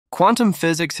Quantum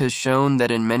physics has shown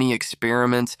that in many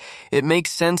experiments, it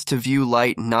makes sense to view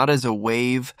light not as a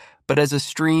wave, but as a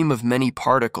stream of many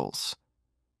particles.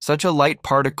 Such a light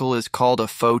particle is called a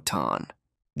photon.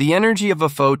 The energy of a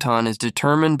photon is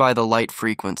determined by the light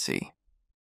frequency.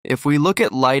 If we look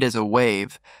at light as a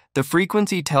wave, the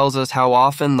frequency tells us how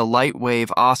often the light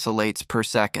wave oscillates per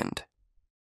second.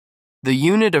 The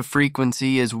unit of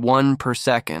frequency is 1 per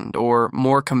second, or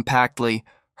more compactly,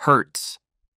 hertz.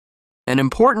 An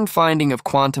important finding of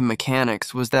quantum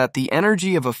mechanics was that the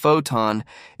energy of a photon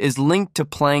is linked to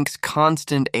Planck's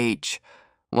constant h,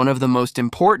 one of the most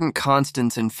important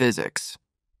constants in physics.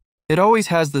 It always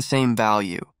has the same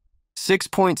value,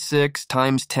 6.6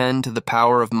 times 10 to the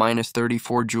power of minus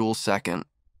 34 joules second.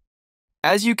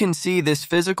 As you can see, this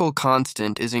physical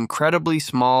constant is incredibly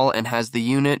small and has the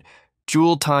unit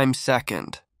joule times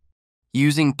second.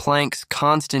 Using Planck's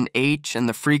constant h and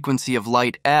the frequency of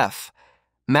light f,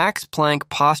 Max Planck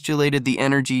postulated the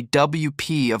energy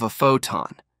Wp of a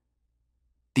photon.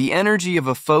 The energy of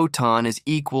a photon is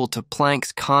equal to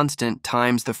Planck's constant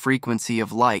times the frequency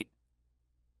of light.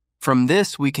 From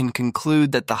this, we can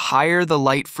conclude that the higher the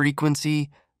light frequency,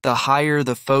 the higher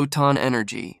the photon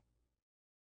energy.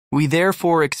 We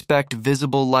therefore expect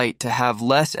visible light to have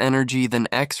less energy than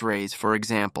X-rays, for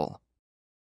example.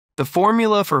 The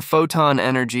formula for photon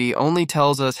energy only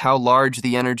tells us how large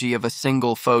the energy of a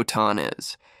single photon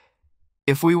is.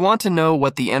 If we want to know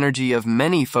what the energy of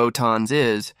many photons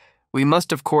is, we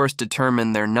must of course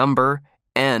determine their number,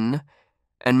 n,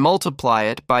 and multiply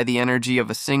it by the energy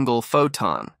of a single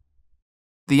photon.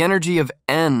 The energy of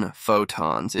n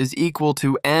photons is equal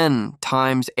to n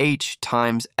times h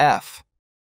times f.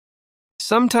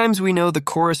 Sometimes we know the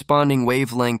corresponding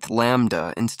wavelength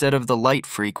lambda instead of the light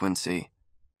frequency.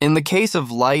 In the case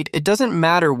of light, it doesn't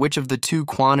matter which of the two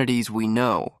quantities we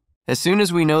know. As soon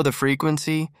as we know the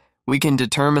frequency, we can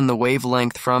determine the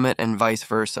wavelength from it and vice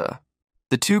versa.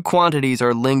 The two quantities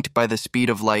are linked by the speed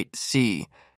of light c.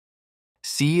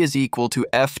 c is equal to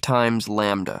f times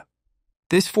lambda.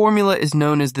 This formula is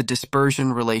known as the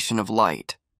dispersion relation of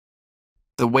light.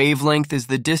 The wavelength is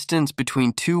the distance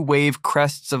between two wave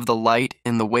crests of the light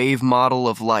in the wave model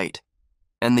of light,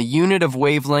 and the unit of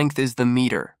wavelength is the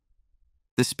meter.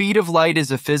 The speed of light is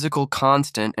a physical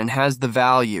constant and has the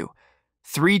value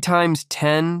 3 times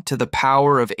 10 to the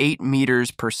power of 8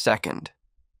 meters per second.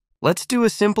 Let's do a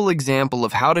simple example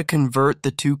of how to convert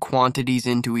the two quantities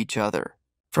into each other.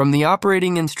 From the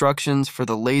operating instructions for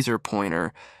the laser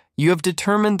pointer, you have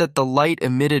determined that the light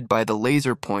emitted by the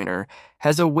laser pointer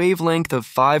has a wavelength of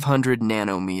 500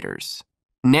 nanometers.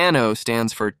 Nano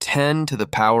stands for 10 to the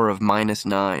power of minus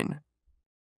 9.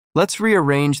 Let's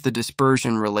rearrange the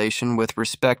dispersion relation with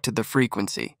respect to the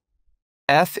frequency.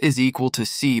 F is equal to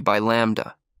c by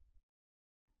lambda.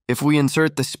 If we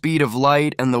insert the speed of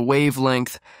light and the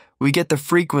wavelength, we get the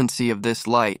frequency of this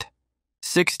light,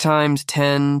 6 times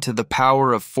 10 to the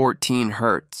power of 14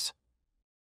 hertz.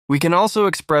 We can also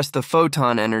express the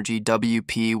photon energy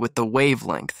Wp with the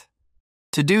wavelength.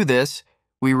 To do this,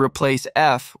 we replace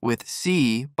F with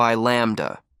c by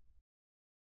lambda.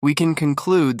 We can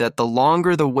conclude that the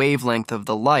longer the wavelength of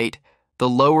the light, the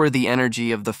lower the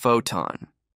energy of the photon.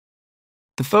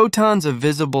 The photons of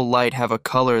visible light have a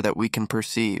color that we can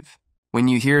perceive. When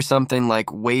you hear something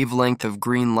like wavelength of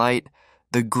green light,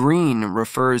 the green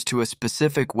refers to a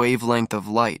specific wavelength of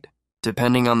light.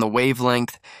 Depending on the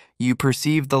wavelength, you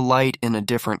perceive the light in a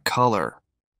different color.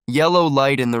 Yellow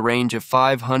light in the range of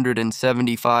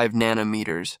 575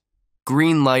 nanometers.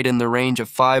 Green light in the range of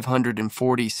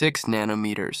 546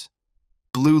 nanometers.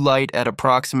 Blue light at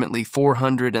approximately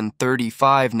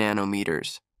 435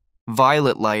 nanometers.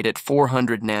 Violet light at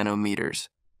 400 nanometers.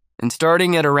 And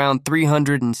starting at around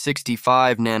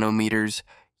 365 nanometers,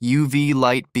 UV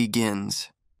light begins,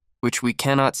 which we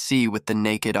cannot see with the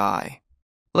naked eye.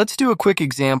 Let's do a quick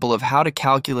example of how to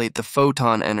calculate the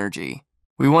photon energy.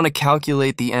 We want to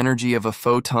calculate the energy of a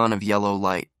photon of yellow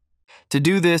light. To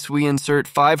do this, we insert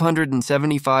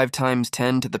 575 times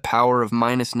 10 to the power of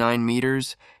minus 9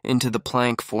 meters into the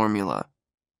Planck formula.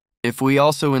 If we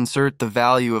also insert the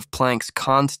value of Planck's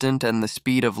constant and the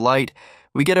speed of light,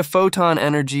 we get a photon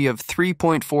energy of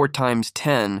 3.4 times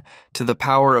 10 to the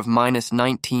power of minus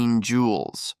 19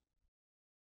 joules.